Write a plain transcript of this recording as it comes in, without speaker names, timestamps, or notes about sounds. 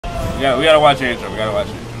We gotta watch the intro. We gotta watch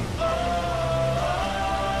the intro.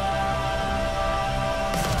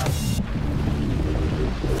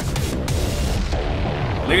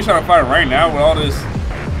 Niggas trying to fight right now with all this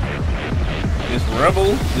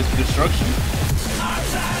rebel, this destruction.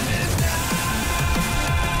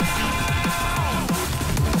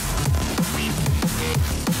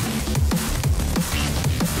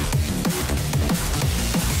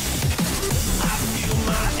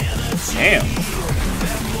 Damn.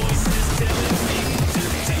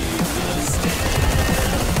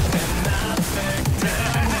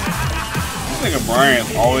 This nigga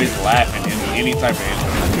Brian's always laughing in any type of intro.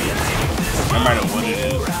 No matter what it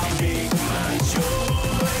is.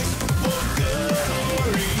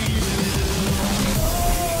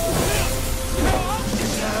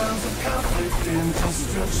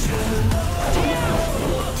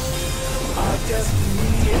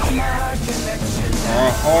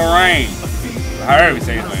 Alright. However you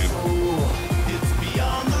say his name.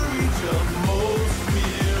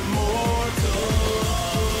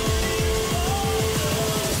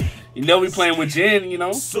 You know we playing with Jin, you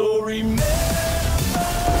know. Damn,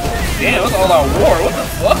 that's all out war. What the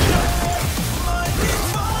fuck?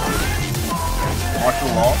 Martial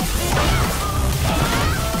law.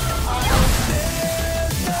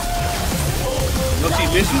 Yoshi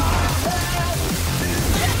mission.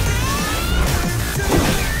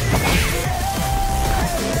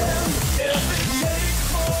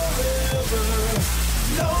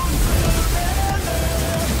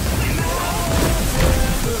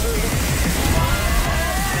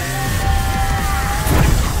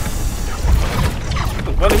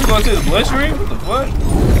 What, is he going to his bloodstream? What the fuck?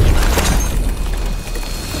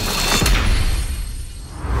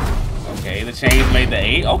 Okay, the chains made the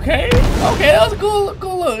 8. Okay, that was a cool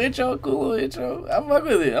little intro. I fuck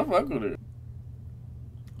with it.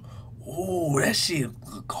 Ooh, that shit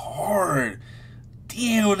look hard.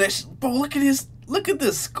 Damn, that shit, bro. Look at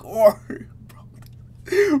this score,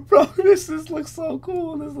 bro. This looks so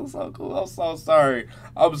cool. I'm so sorry.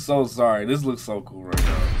 This looks so cool right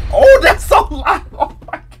now. Oh, that's so live. Oh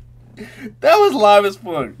my God. That was live as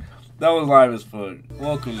fuck.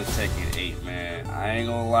 Welcome to Tekken 8, man. I ain't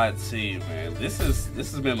gonna lie to you, man. This has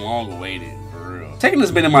been long awaited, for real. Tekken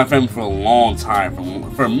has been in my family for a long time,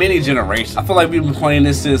 for many generations. I feel like we've been playing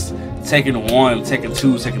this since Tekken 1, Tekken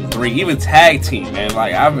 2, Tekken 3, even tag team, man.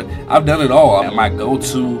 Like I've done it all. And my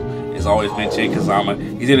go-to has always been Jin Kazama.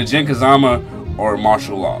 He's either Jin Kazama or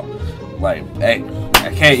martial law. Like, hey,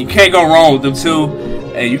 you can't go wrong with them two.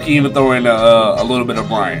 And you can even throw in a little bit of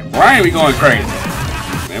Brian. Brian be going crazy.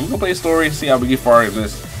 Man, we're gonna play a story, see how we get far in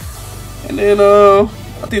this. And then I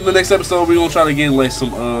think the next episode we're gonna try to get like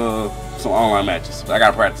some online matches. I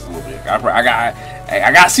gotta practice a little bit. I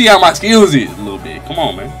gotta see how my skills is a little bit. Come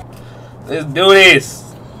on, man. Let's do this.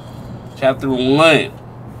 Chapter 1.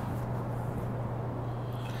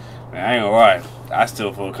 Man, I ain't gonna lie. I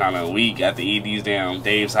still feel kind of weak after eating these damn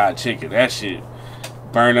Dave's hot chicken. That shit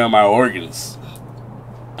burned up my organs.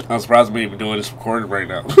 I'm surprised I'm even doing this recording right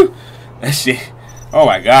now. That shit. Oh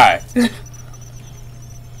my God. Is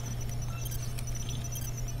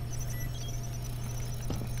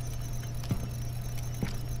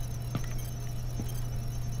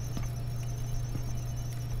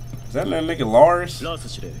that nigga Lars?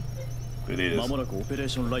 It is.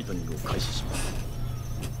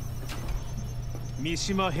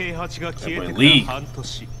 Lee.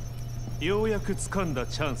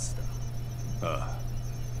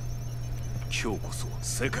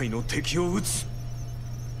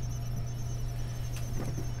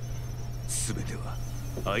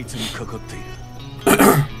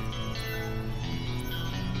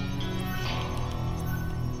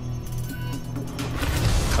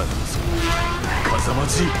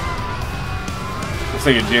 This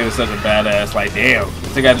nigga Jin is such a badass. Like, damn,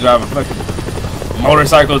 this nigga got to drive a fucking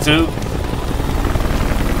motorcycle too.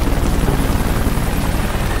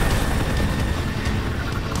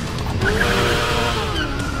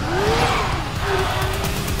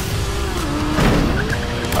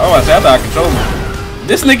 Oh, I said I thought I controlled him.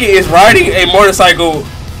 This nigga is riding a motorcycle.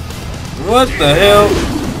 What the hell?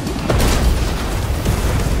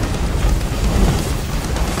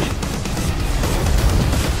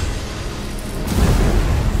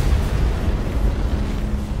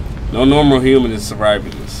 No normal human is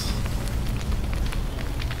surviving this.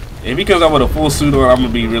 If he comes out with a full suit on, I'm gonna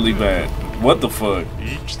be really bad. What the fuck?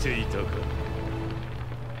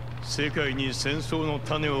 世界に戦争の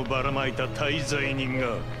種をばらまいた大罪人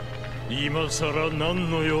が今さら何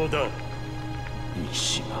の用だ。三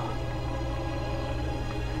島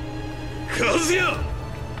和也、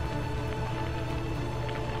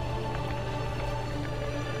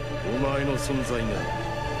お前の存在が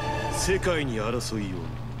世界に争いを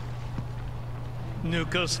抜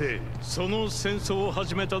かせ。その戦争を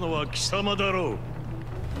始めたのは貴様だろう。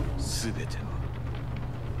全ては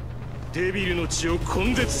デビルの血を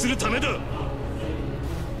根絶するためだ。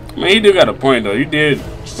 Man, he do got a point though. You did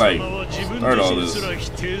like start all this. 愚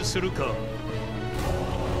かだ。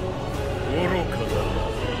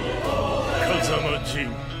風間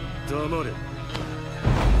陣、黙れ。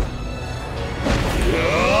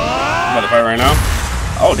 About to fight right now?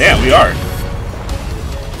 Oh damn, we are.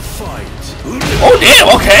 Oh damn,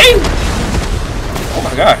 okay. Oh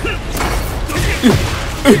my god.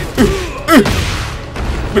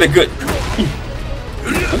 Really good.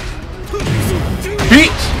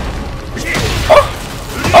 Beat. Oh,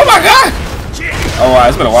 oh my god. Oh wow,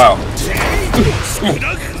 it's been a while.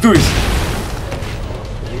 Let's do this.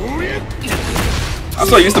 I'm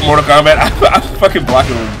so used to Mortal Kombat. I'm fucking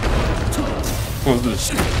blocking him. Let's do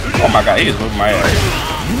this. Oh my god, he is whipping my ass.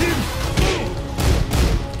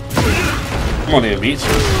 Come on then, Beach.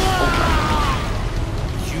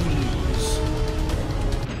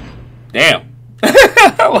 Damn.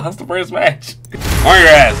 I lost the first match. On your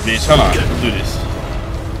ass, bitch. Hold on. Let's do this.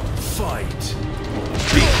 Fight.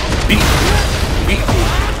 Beat. Beat. Beat.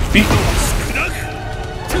 Beat.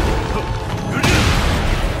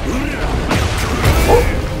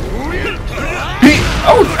 Beat.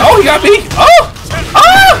 Oh, oh, he got me. Oh.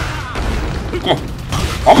 Oh! Come on.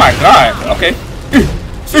 Oh my god. Okay. Beat,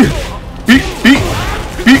 beat,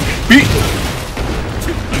 beat, beat.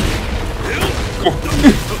 Come on.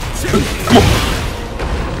 Come on. Come on.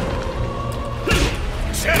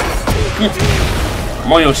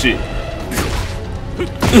 I'm on your shit.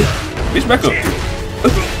 Bitch, back up.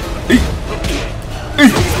 Beat.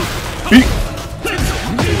 Beat.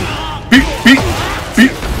 Beat, beat,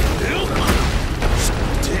 beat.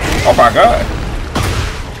 Oh my god.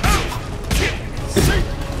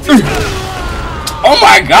 Oh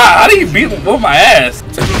my god, how do you beat with my ass?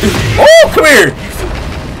 Oh, come here!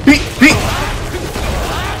 Beat, beat!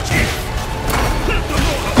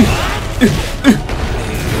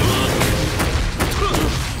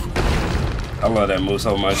 I love that move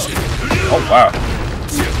so much. Oh wow.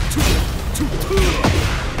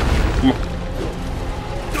 Come on.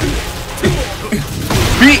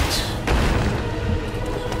 Beat!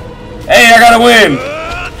 Hey, I gotta win!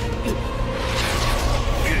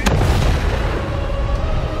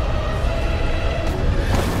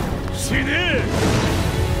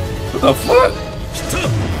 What the fuck?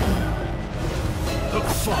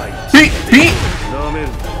 Beat! Beat!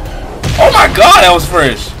 Oh my god, that was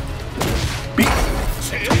fresh! Beat!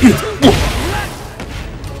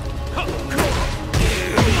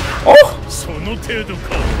 Oh!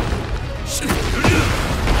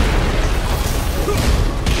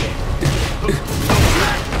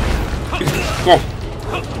 Come on.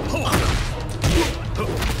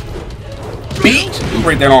 Beat! Let me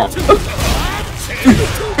break that arm.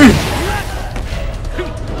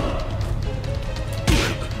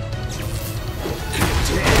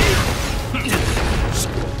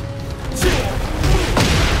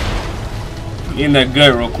 In that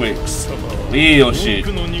gut real quick. Real shit.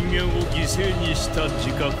 Let me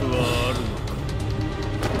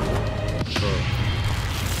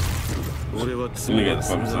get the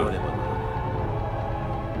fuck up.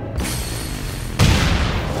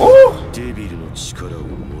 Oh!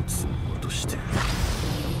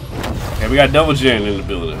 Okay, we got double gen in the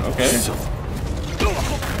building. Okay.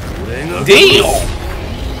 Damn!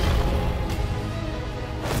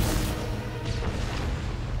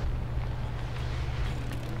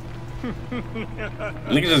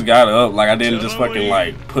 Nigga just got up like I didn't just fucking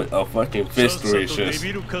like put a fucking fist through his chest.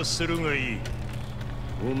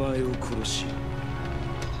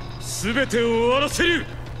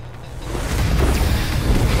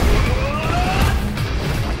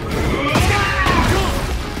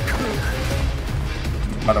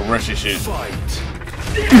 About to rush this shit.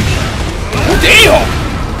 Damn!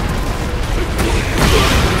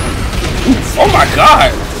 Oh my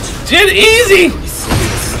god! Jen easy!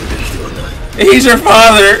 He's your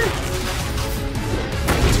father!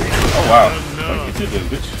 Oh wow. Fuck you did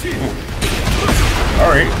this, bitch.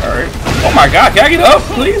 Alright, alright. Oh my god, can I get up,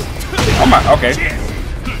 please? Oh my, okay.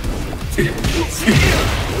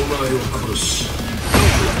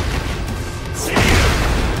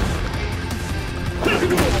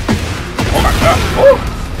 Oh my god. Oh!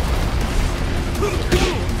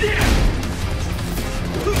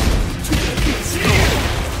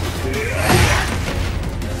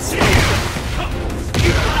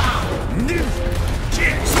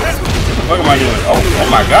 What am I doing? Oh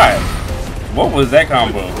my god. What was that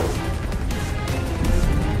combo?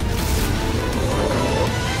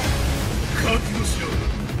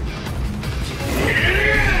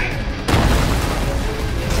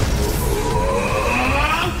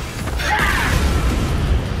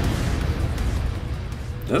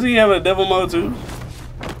 Does he have a devil mode too?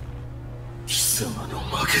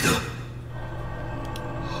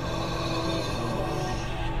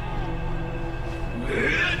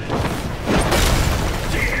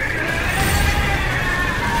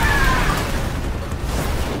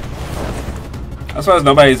 I suppose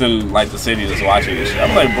nobody's in like the city that's watching this shit.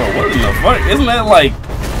 I'm like, bro, what in the fuck? Isn't that like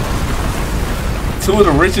two of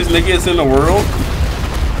the richest niggas in the world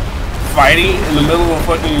fighting in the middle of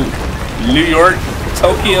fucking New York,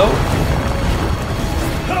 Tokyo?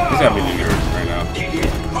 This gotta be New York right now.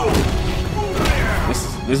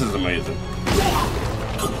 This is amazing.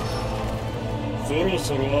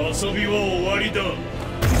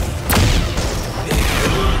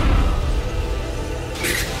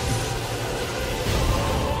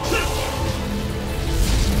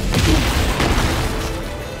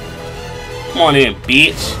 Come on in,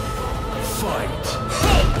 bitch. Fight.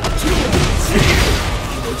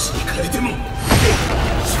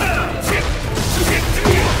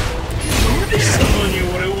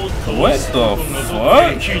 What the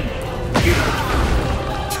fuck?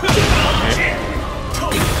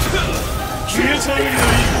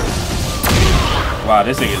 Wow,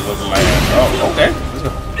 this thing is looking like that. Oh, okay.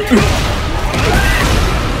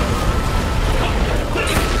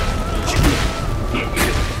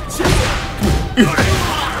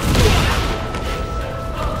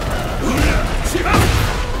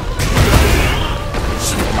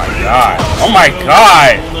 Oh my god. Oh my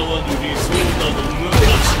god.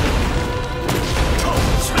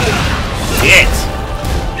 Shit.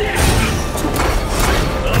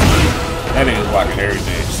 That nigga's blocking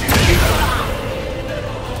everything.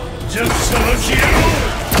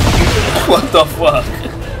 What the fuck?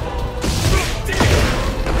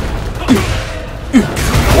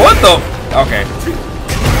 What the? Okay.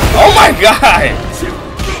 Oh my god!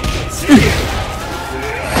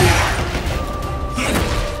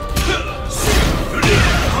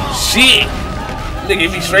 Shit! Nigga,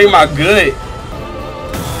 if you straight my good.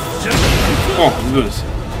 Come on, let's do this.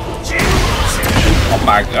 Oh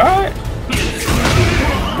my god.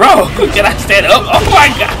 Bro, can I stand up? Oh my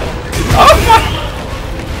god. Oh my.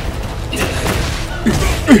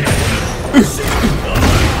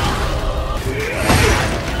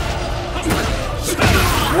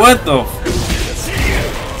 What the?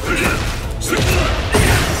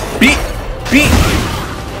 Beat.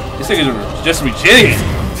 This thing is just rejected.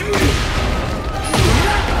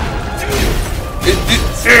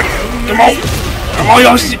 Come on,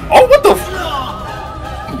 y'all shit. Oh, what the?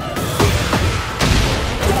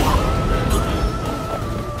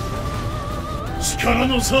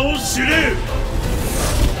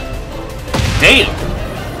 Damn.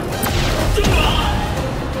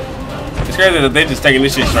 It's crazy that they just taking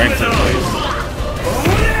this shit straight to the place.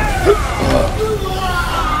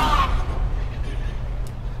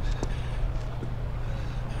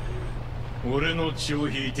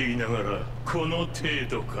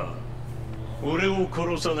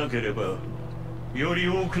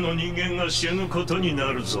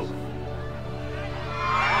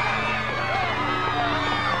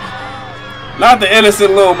 Not the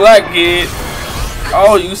innocent little black kid.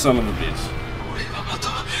 Oh, you son of a bitch.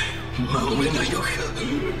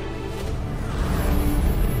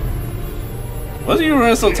 Wasn't you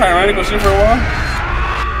running some tyrannical shit for a while?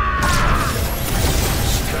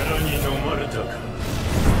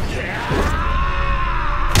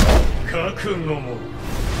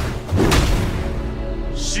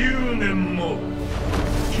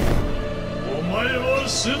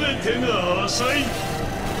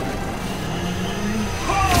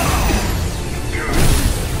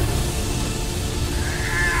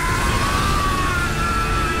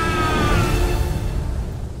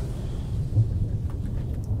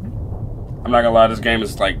 I'm not gonna lie, this game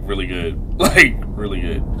is like really good. Like, really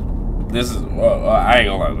good. This is, I ain't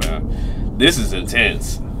gonna lie, man. This is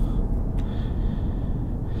intense.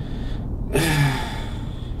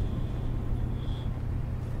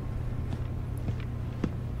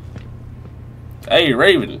 Hey,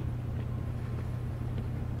 Raven.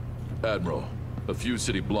 Admiral, a few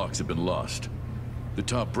city blocks have been lost. The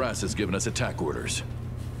top brass has given us attack orders.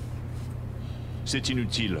 C'est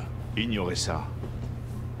inutile. Ignorez ça.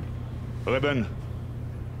 Raven,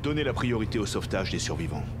 donnez la priorité au sauvetage des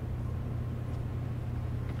survivants.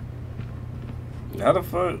 How the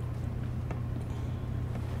fuck?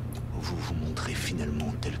 Vous vous montrez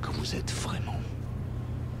finalement tel que vous êtes vraiment.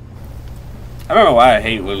 I don't know why I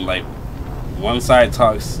hate when like one side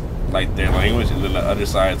talks like their language and then the other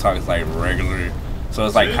side talks like regular. So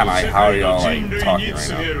it's like kind of like how are y'all like talking right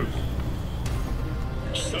now?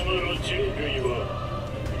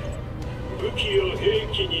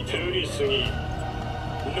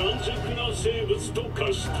 軟弱な生物と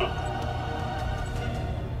化した。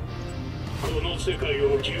この世界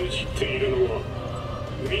を牛耳っているのは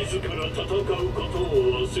自ら戦うことを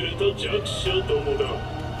忘れた弱者どもだ。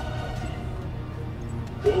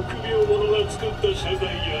臆病者が作った社会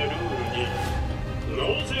やルールにな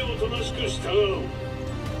ぜおとなしく従う。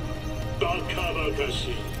バカバカ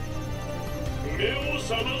しい。目を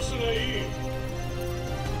覚ますがいい。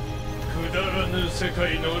くだらぬ世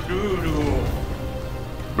界のルールを。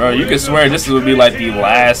Bro, you can swear this would be like the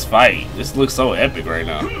last fight. This looks so epic right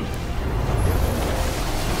now.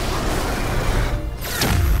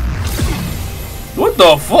 What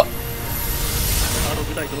the fuck?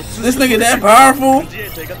 This nigga that powerful?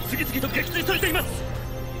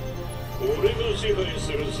 俺が支配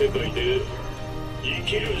する世界で生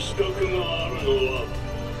きる資格があるのは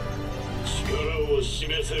力を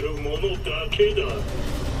示せる者だけだ。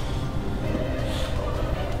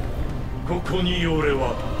ここに俺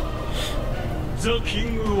はザ・キ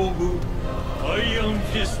ング・オブ・アイアン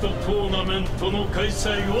フィストトーナメントの開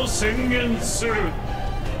催を宣言する。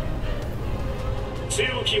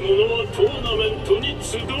強き者はトーナメントに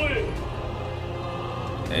集え。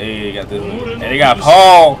Hey, got this. Hey, they got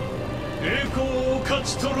Paul. 栄光を勝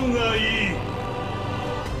ち取るがいい。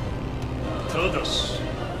ただし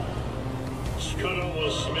力を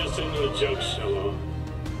示せぬ弱者は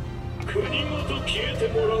国ごと消えて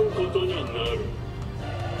もらうことになる。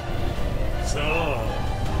さあ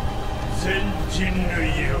全人類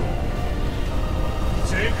よ、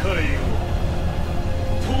世界を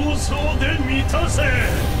闘争で満たせ。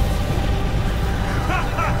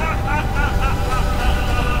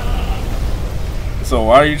So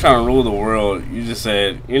why are you trying to rule the world? You just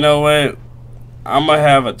said, you know what? I'm gonna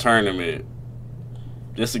have a tournament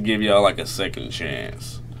just to give y'all like a second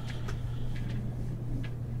chance.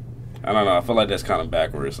 I don't know. I feel like that's kind of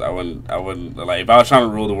backwards. I wouldn't like if I was trying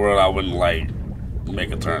to rule the world. I wouldn't like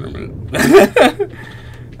make a tournament.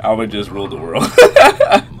 I would just rule the world.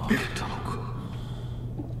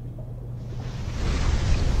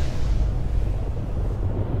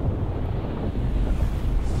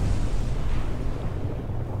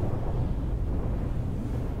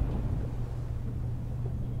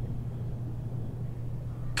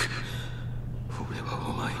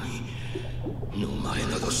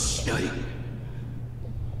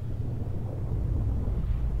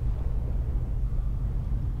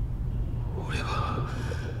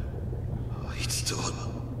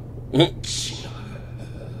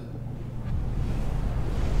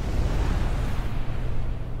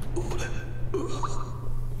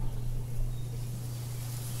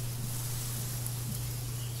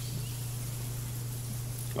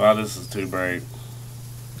 Wow, this is too bright.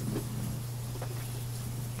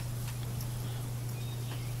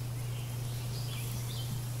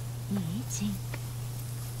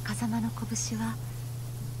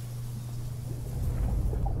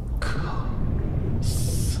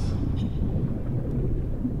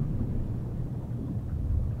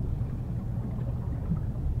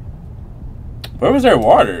 Where was there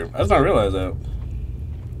water? I just not realize that.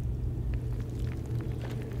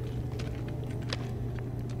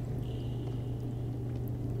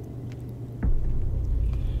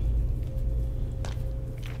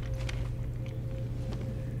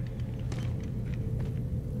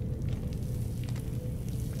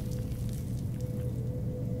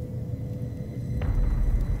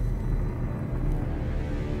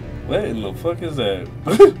 What in the fuck is that?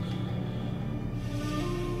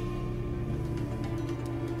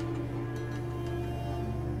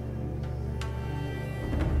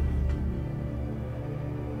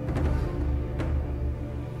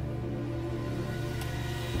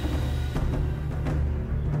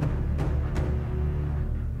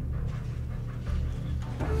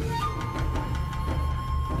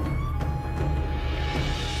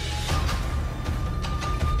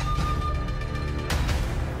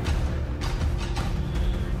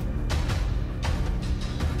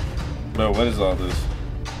 Bro, what is all this?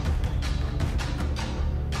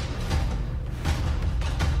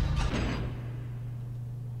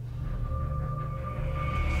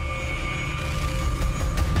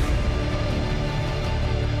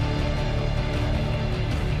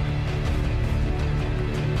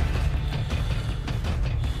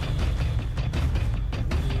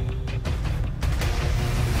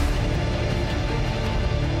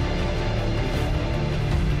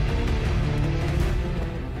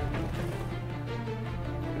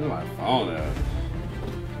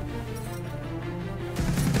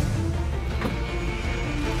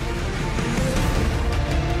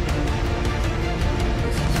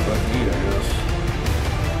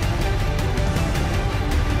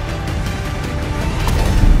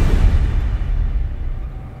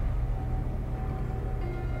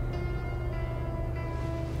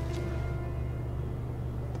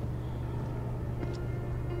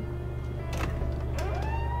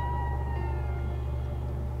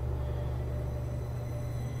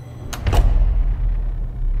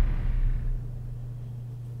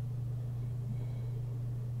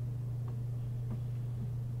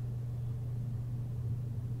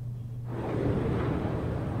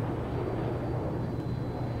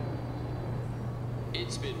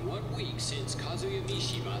 It's been 1 week since Kazuya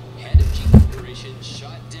Mishima, head of G Corporation,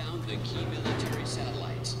 shot down the key military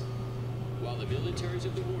satellites. While the militaries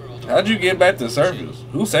of the world... How'd you get back to the surface?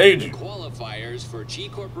 Who saved you? The qualifiers for G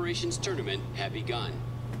Corporation's tournament have begun.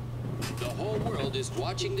 The whole world is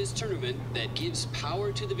watching this tournament that gives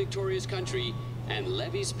power to the victorious country and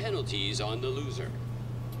levies penalties on the loser.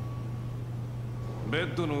 ベ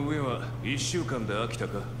ッドの上は1週間で飽きた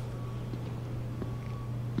か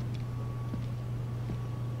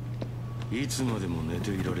いつまでも寝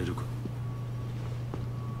ていられるか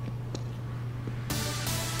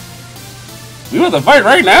We want to fight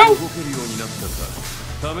right now? 動けるようになった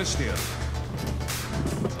か試してやる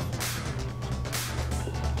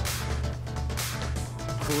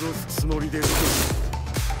殺すつもりで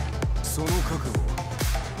その覚悟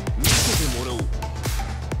見せてもらおう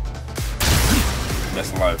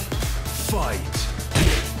That's life. Fight.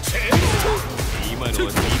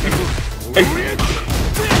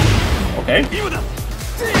 Okay.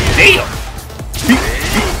 Damn.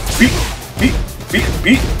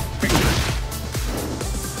 Beat.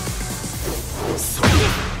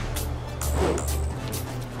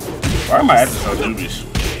 Why am I acting so dubious?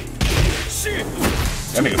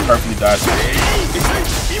 That nigga perfectly dodged.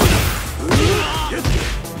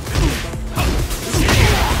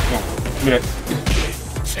 Come on, give me that.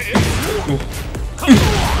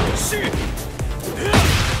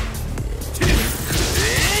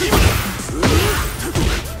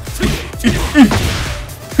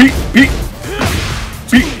 Beat.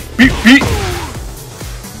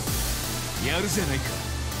 やるじゃないか。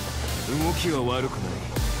動きは悪くない。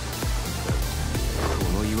こ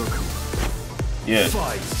の違和感は。Yeah.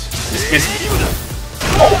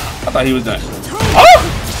 Oh, I thought he was done. Oh!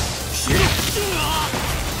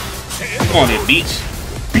 Come on then, beat.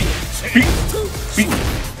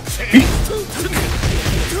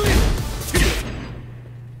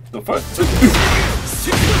 The fuck?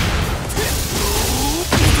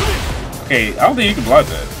 Okay, I don't think you can block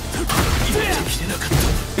that.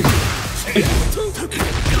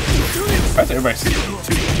 That's everybody see.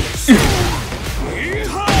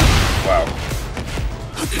 Wow.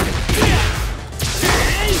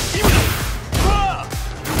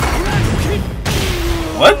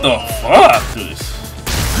 What the fuck, dude?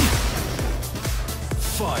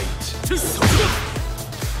 Fight.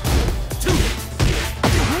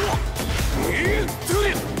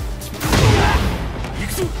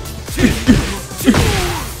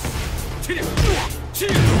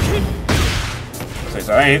 Okay,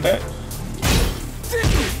 so I ain't hit that.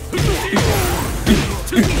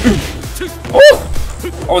 Oh!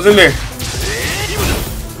 I was in there.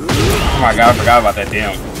 Oh my god, I forgot about that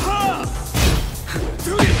damn.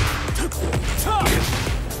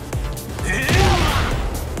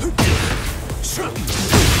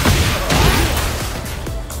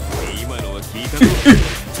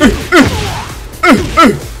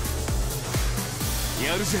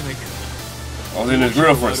 I was in this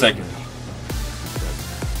grill for a second.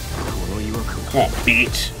 Come on,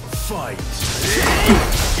 bitch. Fight.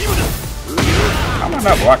 How am I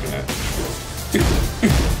not blocking that?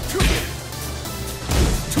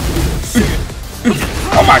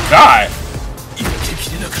 Oh my god!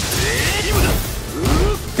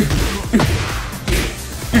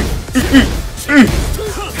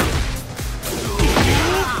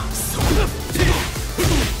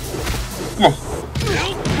 Come on.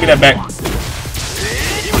 Give me that back.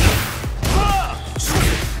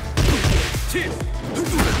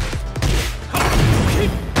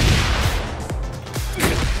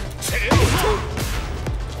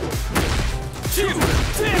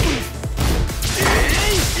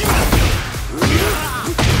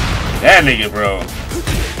 That nigga, bro.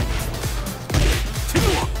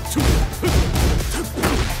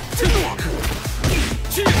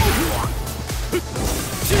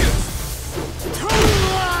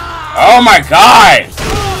 Oh my god!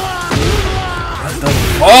 What the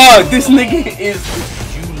fuck? This nigga is.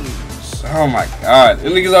 Oh my god.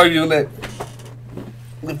 This nigga's already doing that.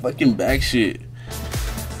 The fucking back shit.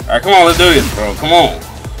 Alright, come on, let's do this, bro. Come on.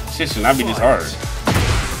 Shit should not be this hard.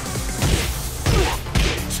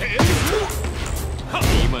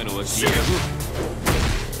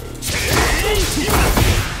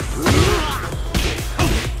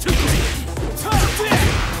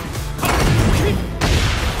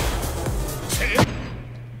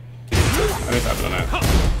 I didn't stop doing that.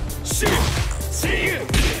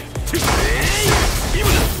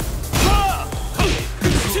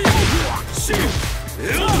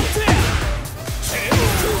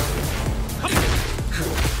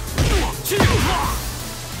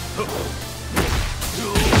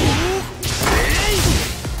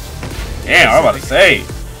 Damn, I'm about to say.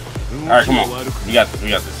 Alright, come on. We got this. We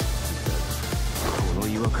got this.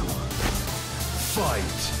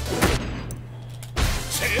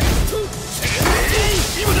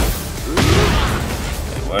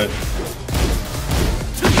 What?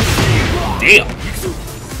 Damn.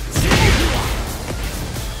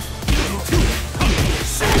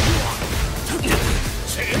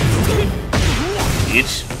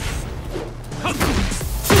 Bitch.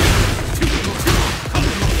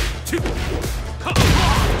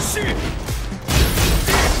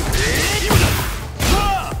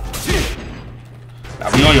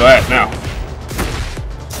 I'll be on your ass now.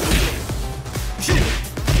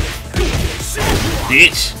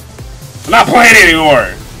 Bitch. I'm not playing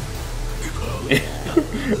anymore.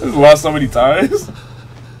 This is lost so many times.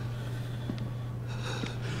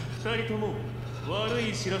 2人とも悪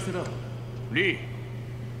い知らせだ。リー、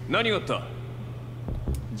何があった？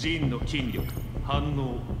ジンの筋力、反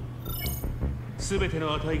応、すべて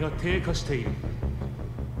の値が低下している。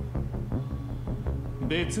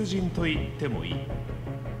別人と言ってもいい。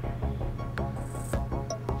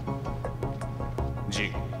ジ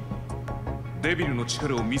ン、デビルの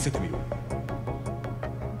力を見せてみろ。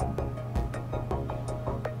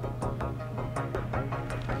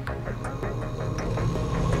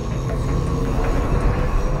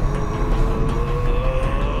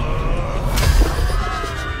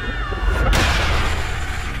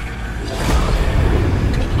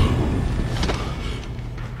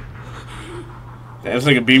This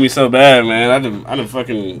nigga beat me so bad, man. I done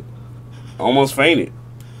fucking almost fainted.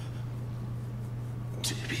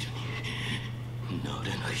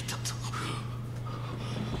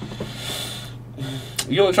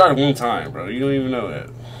 You only tried it one time, bro. You don't even know that.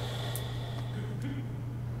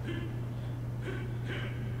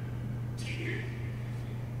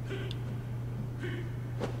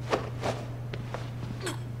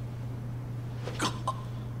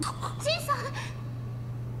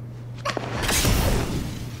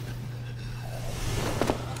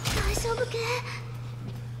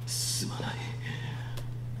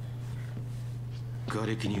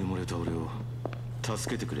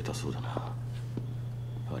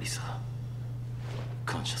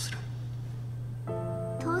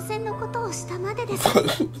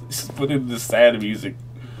 Just put in the sad music.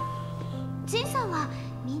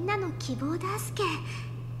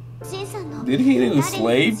 Did he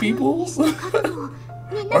enslave people?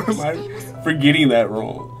 Or am I forgetting that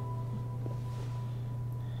wrong?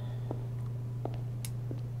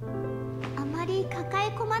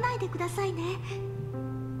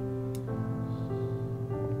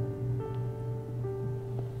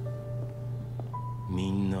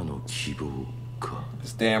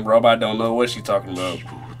 This damn robot don't know what she's talking about.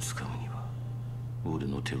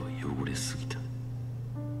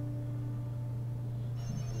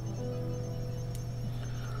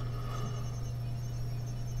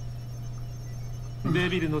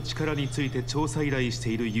 Devil の力について調査依頼して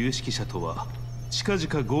いる有識者とは近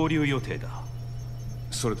々合流予定だ。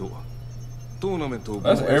それとトーナメントを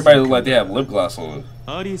Everybody look like they have lip gloss on.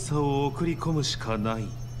 アリサを送り込むしかない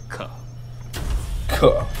か。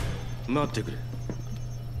待ってくれ。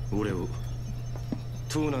俺を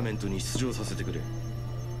トーナメントに出場させてくれ。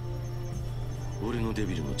俺のデ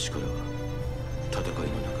ビルの力は戦いの中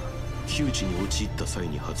窮地に陥った際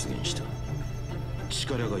に発現した。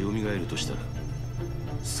力が蘇るとしたら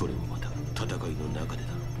それもまた戦いの中でだ。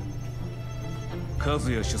カ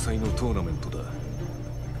ズヤ主催のトーナメントだ。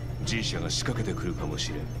G社が仕掛けてくるかも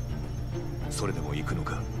しれん。それでも行くの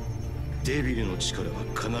か。デビルの力は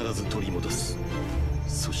必ず取り戻す。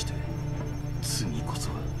そして次こそ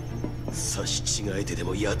は差し違えてで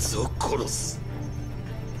も奴を殺す。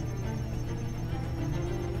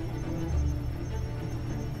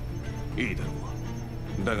いいだろ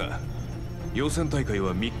う。だが予選大会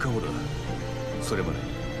は3日後だ。それまで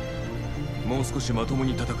もう少しまとも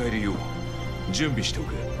に戦えるよう準備しておけ。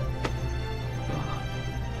あ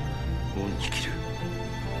あ、恩に着る。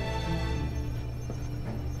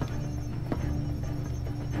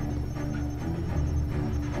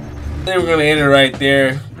I think we're gonna end it right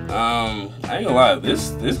there. I ain't gonna lie,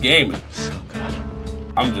 this game is,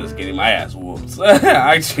 I'm just getting my ass whooped.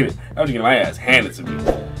 I'm just getting my ass handed to me.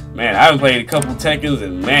 Man, I haven't played a couple Tekkens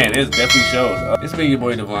and man, it's definitely shows. It's been your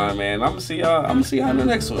boy Devon, man. I'm gonna see y'all in the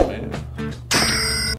next one, man.